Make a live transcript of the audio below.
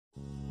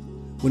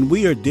When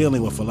we are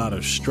dealing with a lot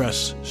of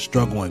stress,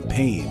 struggle, and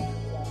pain,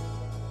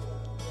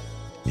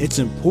 it's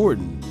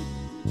important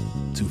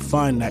to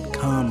find that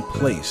calm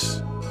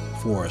place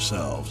for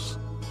ourselves.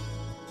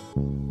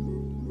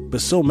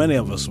 But so many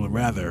of us would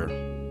rather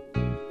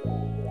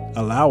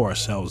allow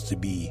ourselves to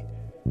be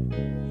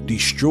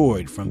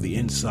destroyed from the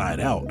inside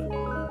out,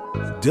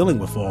 dealing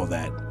with all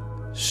that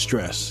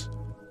stress,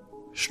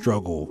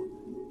 struggle,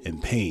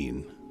 and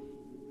pain.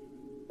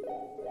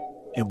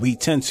 And we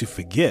tend to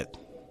forget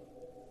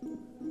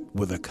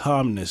where the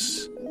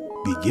calmness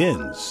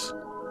begins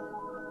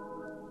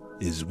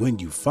is when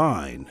you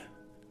find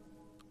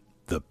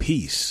the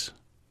peace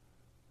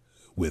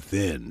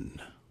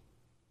within.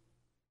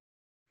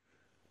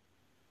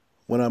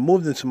 When I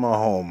moved into my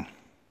home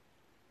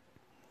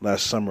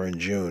last summer in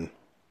June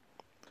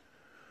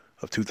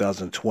of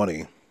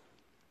 2020,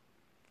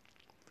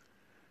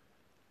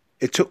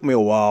 it took me a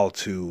while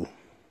to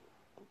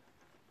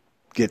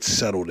get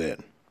settled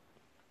in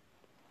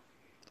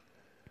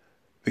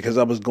because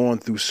I was going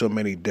through so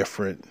many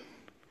different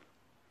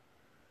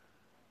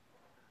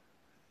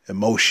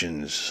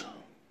emotions,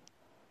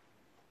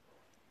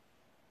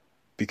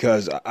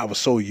 because I was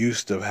so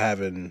used to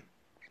having,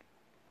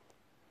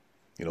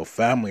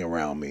 family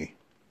around me.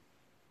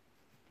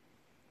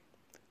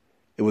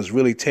 It was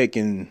really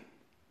taking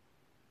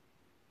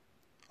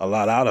a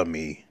lot out of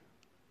me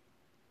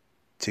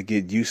to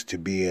get used to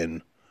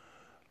being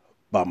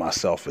by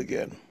myself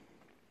again.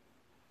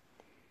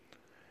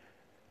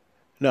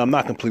 Now, I'm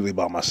not completely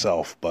by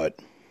myself, but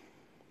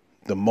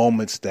the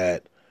moments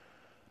that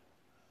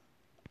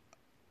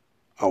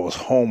I was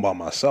home by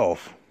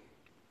myself,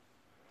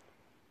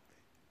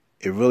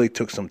 it really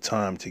took some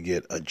time to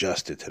get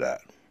adjusted to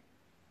that.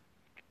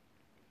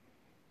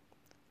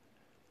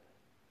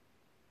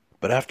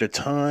 But after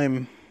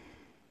time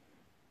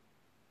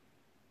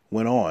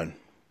went on,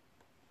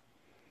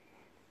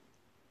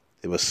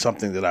 it was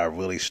something that I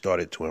really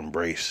started to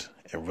embrace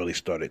and really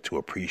started to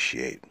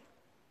appreciate.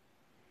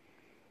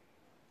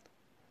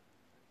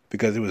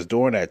 Because it was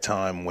during that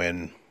time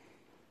when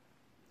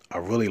I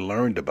really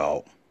learned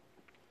about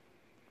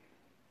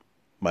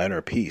my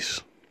inner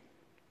peace.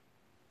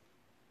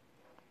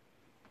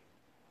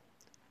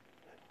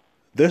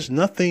 There's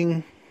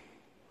nothing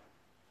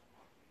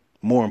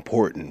more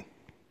important.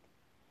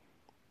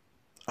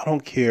 I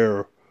don't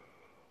care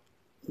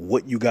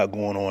what you got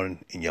going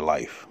on in your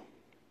life.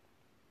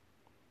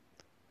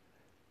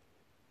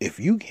 If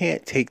you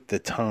can't take the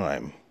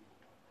time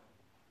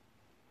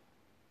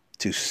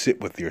to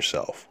sit with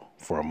yourself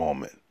for a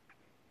moment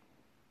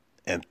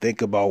and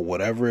think about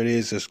whatever it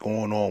is that's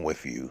going on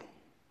with you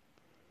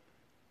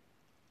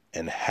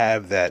and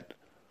have that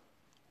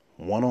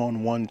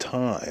one-on-one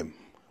time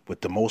with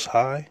the Most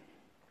High,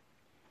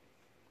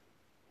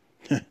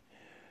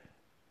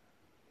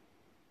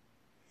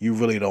 you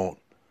really don't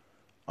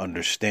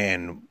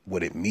understand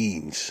what it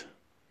means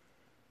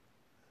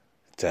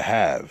to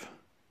have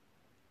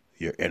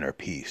your inner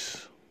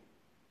peace.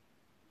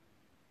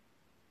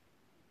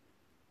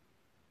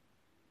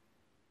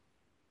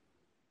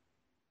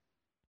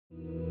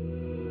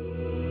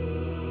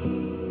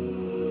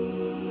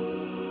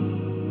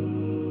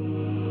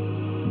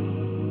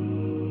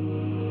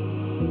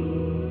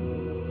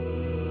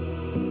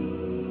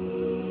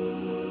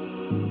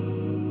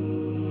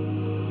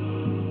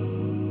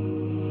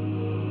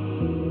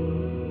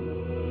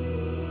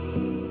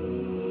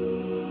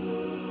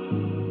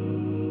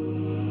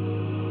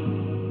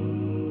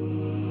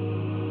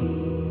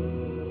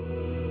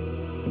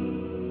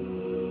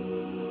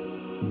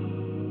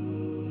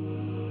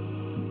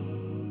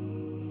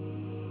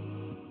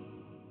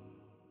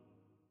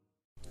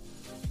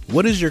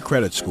 What is your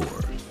credit score?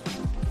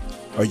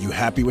 Are you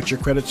happy with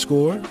your credit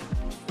score?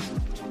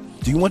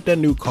 Do you want that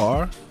new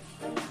car?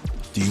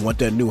 Do you want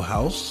that new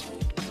house?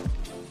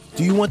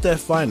 Do you want that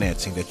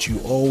financing that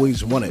you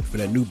always wanted for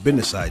that new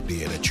business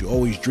idea that you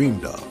always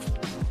dreamed of?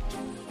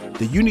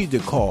 Then you need to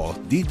call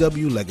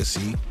DW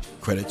Legacy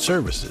Credit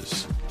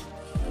Services.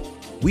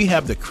 We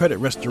have the credit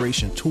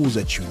restoration tools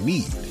that you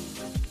need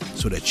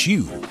so that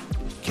you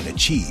can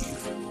achieve.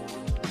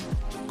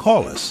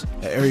 Call us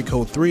at area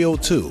code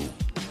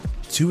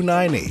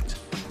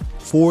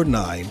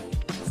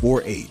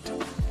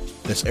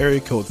 302-298-4948. That's area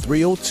code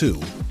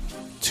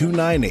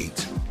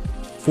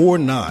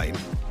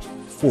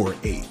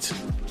 302-298-4948.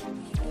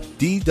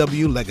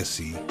 DW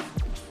Legacy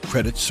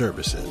Credit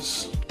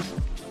Services.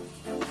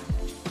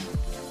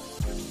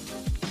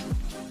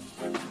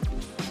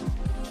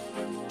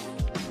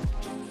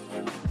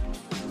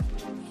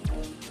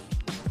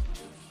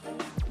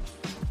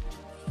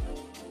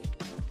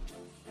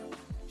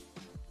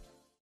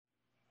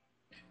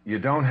 You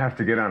don't have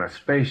to get on a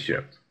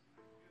spaceship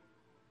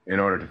in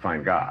order to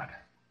find God.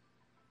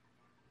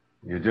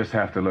 You just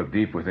have to look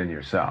deep within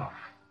yourself.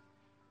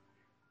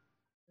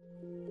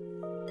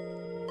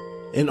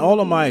 In all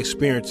of my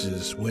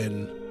experiences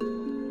when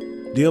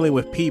dealing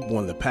with people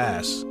in the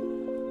past,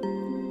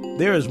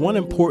 there is one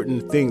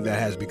important thing that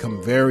has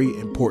become very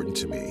important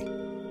to me.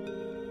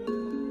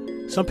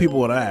 Some people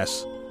would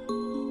ask,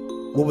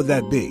 what would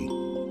that be?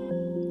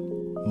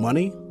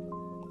 Money?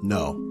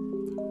 No.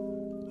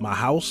 My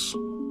house?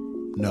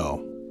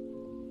 No.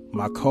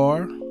 My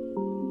car?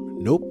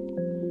 Nope.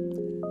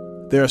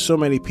 There are so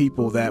many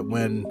people that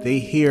when they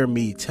hear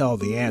me tell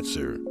the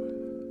answer,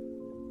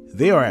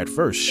 they are at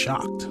first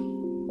shocked.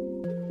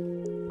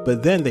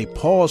 But then they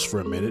pause for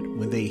a minute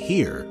when they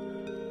hear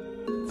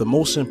the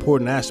most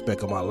important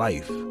aspect of my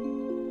life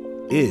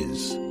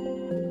is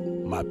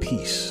my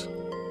peace.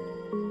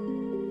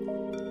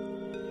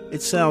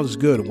 It sounds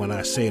good when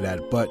I say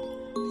that, but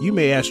you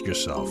may ask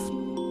yourself,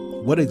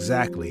 what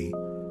exactly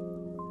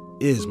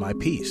is my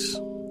peace?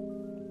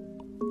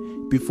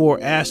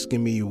 Before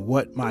asking me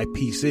what my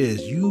peace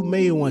is, you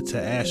may want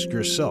to ask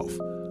yourself,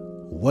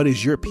 what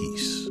is your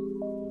peace?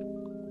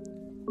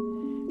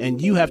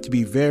 And you have to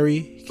be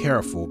very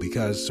careful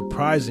because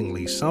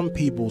surprisingly, some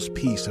people's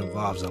peace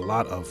involves a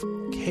lot of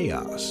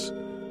chaos.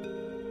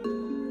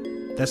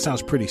 That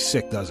sounds pretty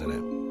sick, doesn't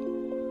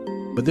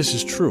it? But this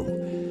is true.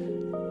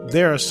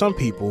 There are some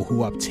people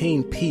who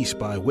obtain peace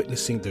by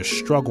witnessing the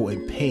struggle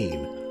and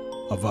pain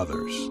of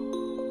others.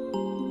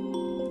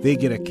 They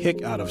get a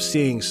kick out of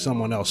seeing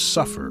someone else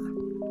suffer.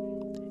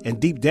 And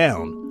deep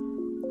down,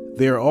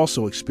 they are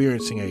also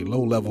experiencing a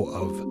low level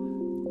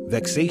of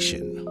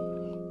vexation.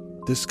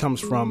 This comes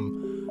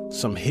from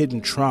some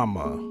hidden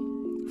trauma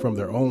from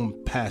their own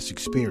past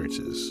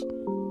experiences.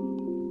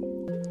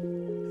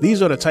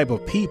 These are the type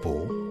of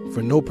people,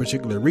 for no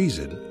particular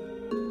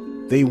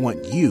reason, they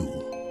want you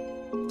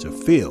to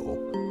feel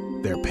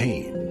their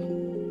pain.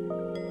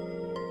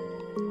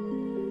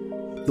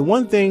 The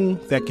one thing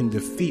that can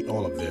defeat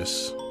all of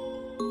this,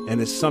 and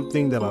it's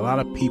something that a lot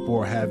of people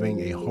are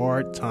having a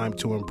hard time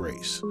to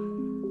embrace.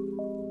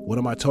 What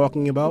am I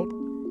talking about?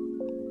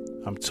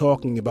 I'm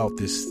talking about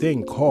this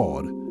thing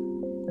called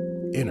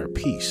inner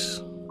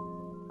peace.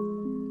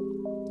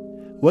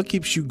 What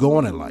keeps you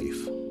going in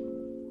life?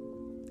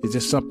 Is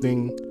it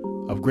something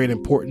of great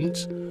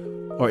importance,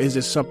 or is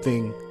it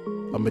something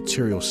of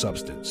material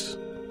substance?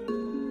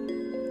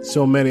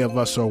 So many of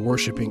us are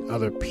worshiping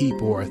other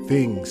people or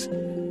things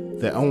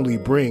that only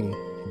bring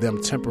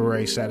them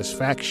temporary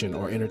satisfaction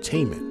or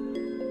entertainment.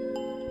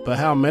 But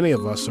how many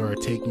of us are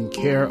taking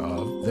care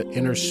of the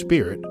inner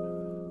spirit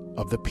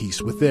of the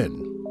peace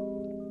within?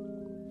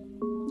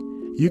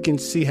 You can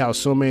see how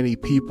so many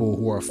people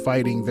who are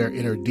fighting their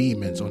inner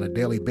demons on a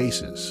daily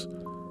basis.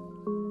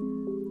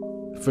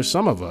 For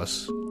some of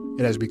us,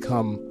 it has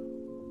become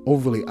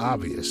overly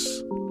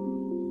obvious.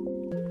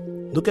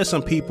 Look at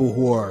some people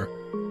who are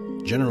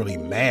generally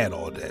mad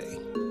all day.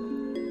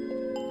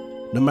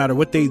 No matter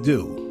what they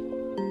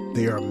do,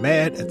 they are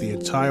mad at the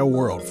entire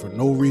world for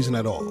no reason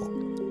at all.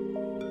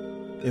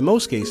 In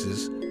most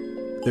cases,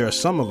 there are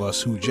some of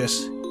us who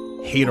just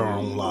hate our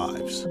own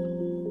lives.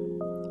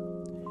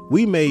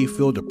 We may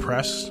feel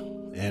depressed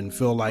and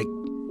feel like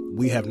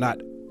we have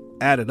not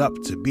added up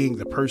to being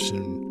the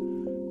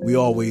person we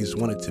always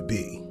wanted to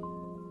be.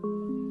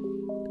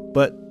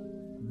 But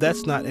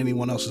that's not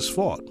anyone else's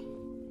fault.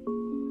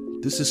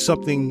 This is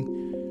something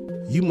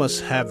you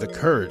must have the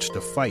courage to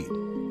fight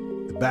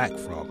back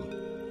from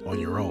on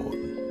your own.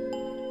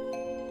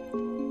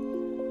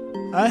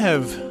 I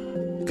have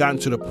gotten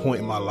to the point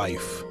in my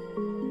life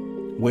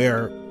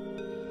where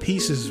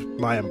peace is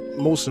my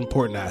most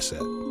important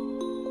asset.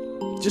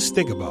 Just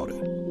think about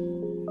it.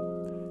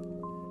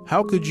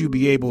 How could you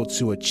be able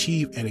to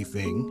achieve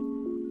anything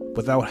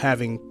without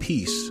having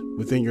peace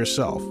within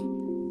yourself?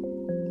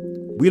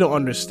 We don't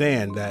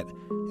understand that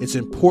it's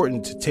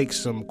important to take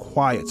some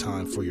quiet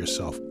time for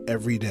yourself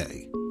every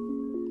day.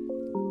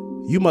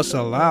 You must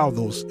allow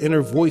those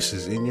inner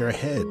voices in your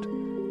head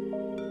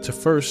to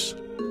first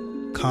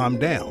calm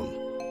down.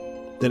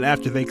 Then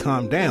after they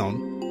calm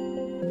down,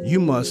 you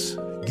must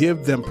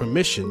give them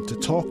permission to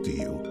talk to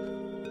you.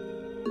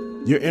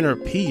 Your inner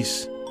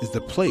peace is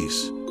the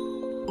place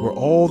where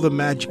all the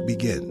magic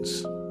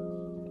begins.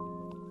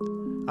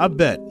 I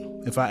bet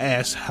if I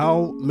ask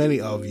how many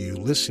of you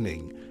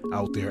listening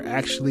out there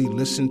actually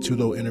listen to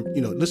those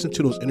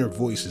inner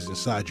voices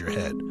inside your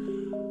head.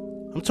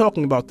 I'm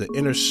talking about the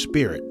inner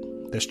spirit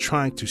that's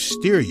trying to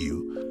steer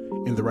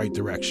you in the right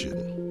direction.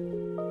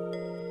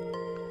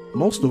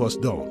 Most of us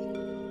don't.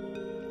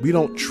 We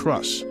don't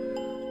trust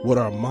what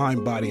our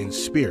mind, body, and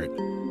spirit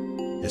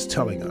is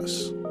telling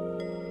us.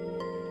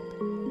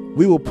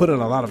 We will put in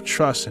a lot of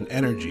trust and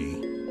energy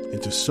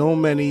into so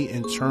many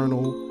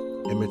internal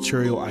and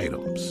material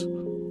items,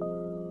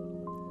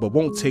 but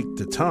won't take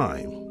the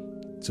time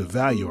to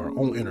value our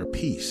own inner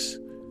peace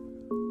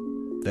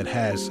that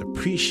has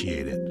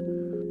appreciated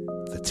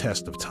the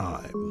test of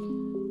time.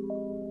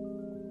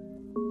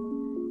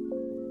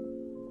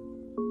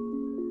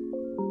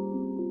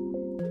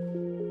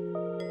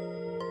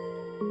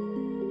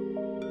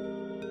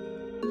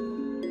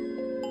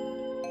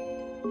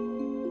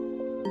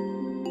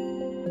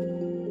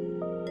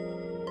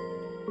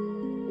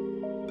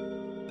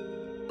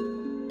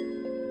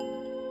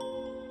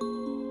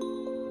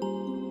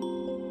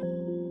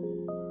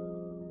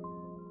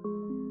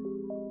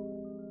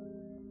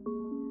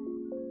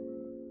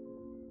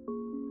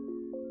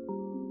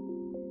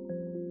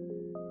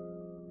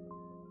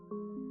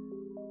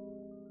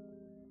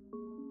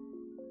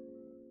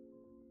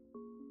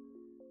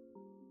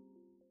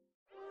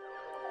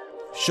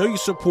 Show your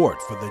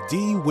support for the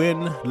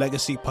D-Win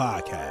Legacy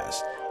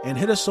Podcast and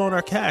hit us on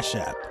our Cash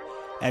App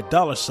at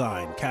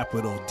 $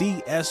 capital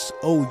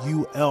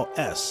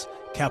DSOULS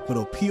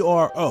capital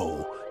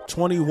PRO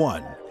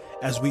 21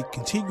 as we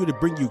continue to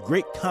bring you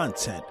great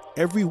content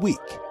every week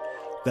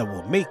that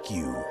will make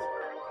you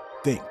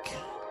think.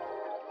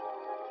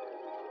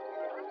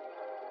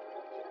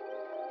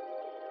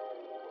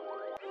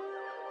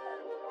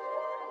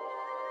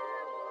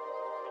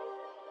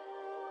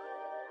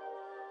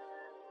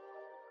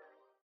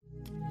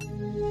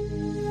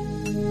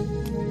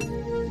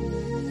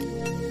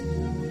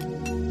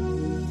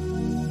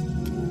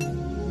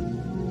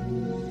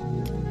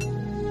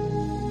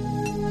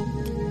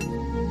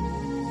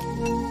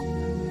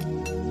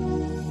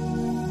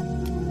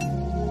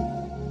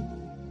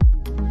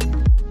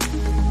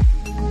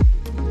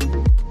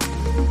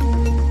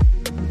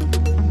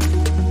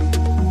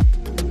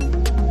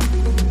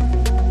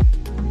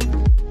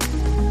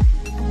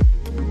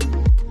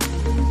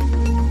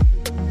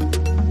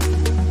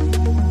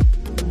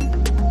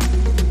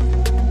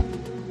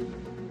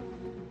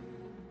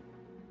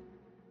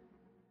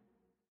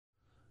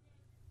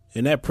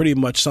 And that pretty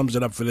much sums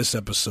it up for this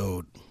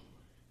episode.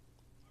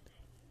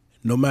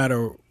 No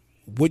matter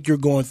what you're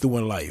going through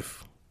in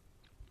life,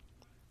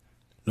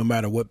 no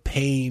matter what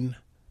pain,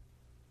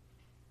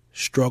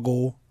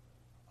 struggle,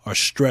 or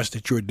stress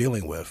that you're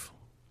dealing with,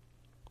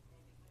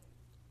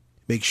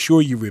 make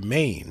sure you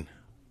remain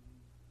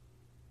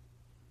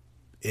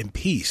in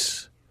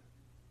peace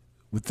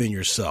within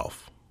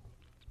yourself.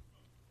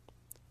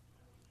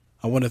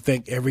 I want to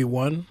thank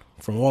everyone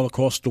from all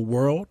across the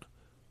world.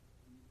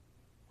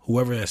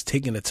 Whoever has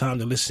taken the time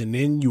to listen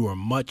in, you are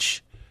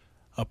much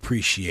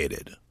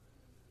appreciated.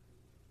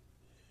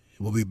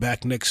 We'll be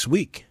back next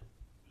week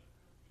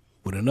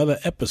with another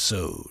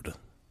episode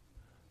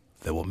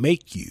that will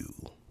make you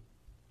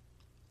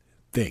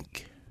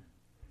think.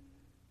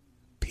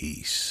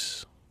 Peace.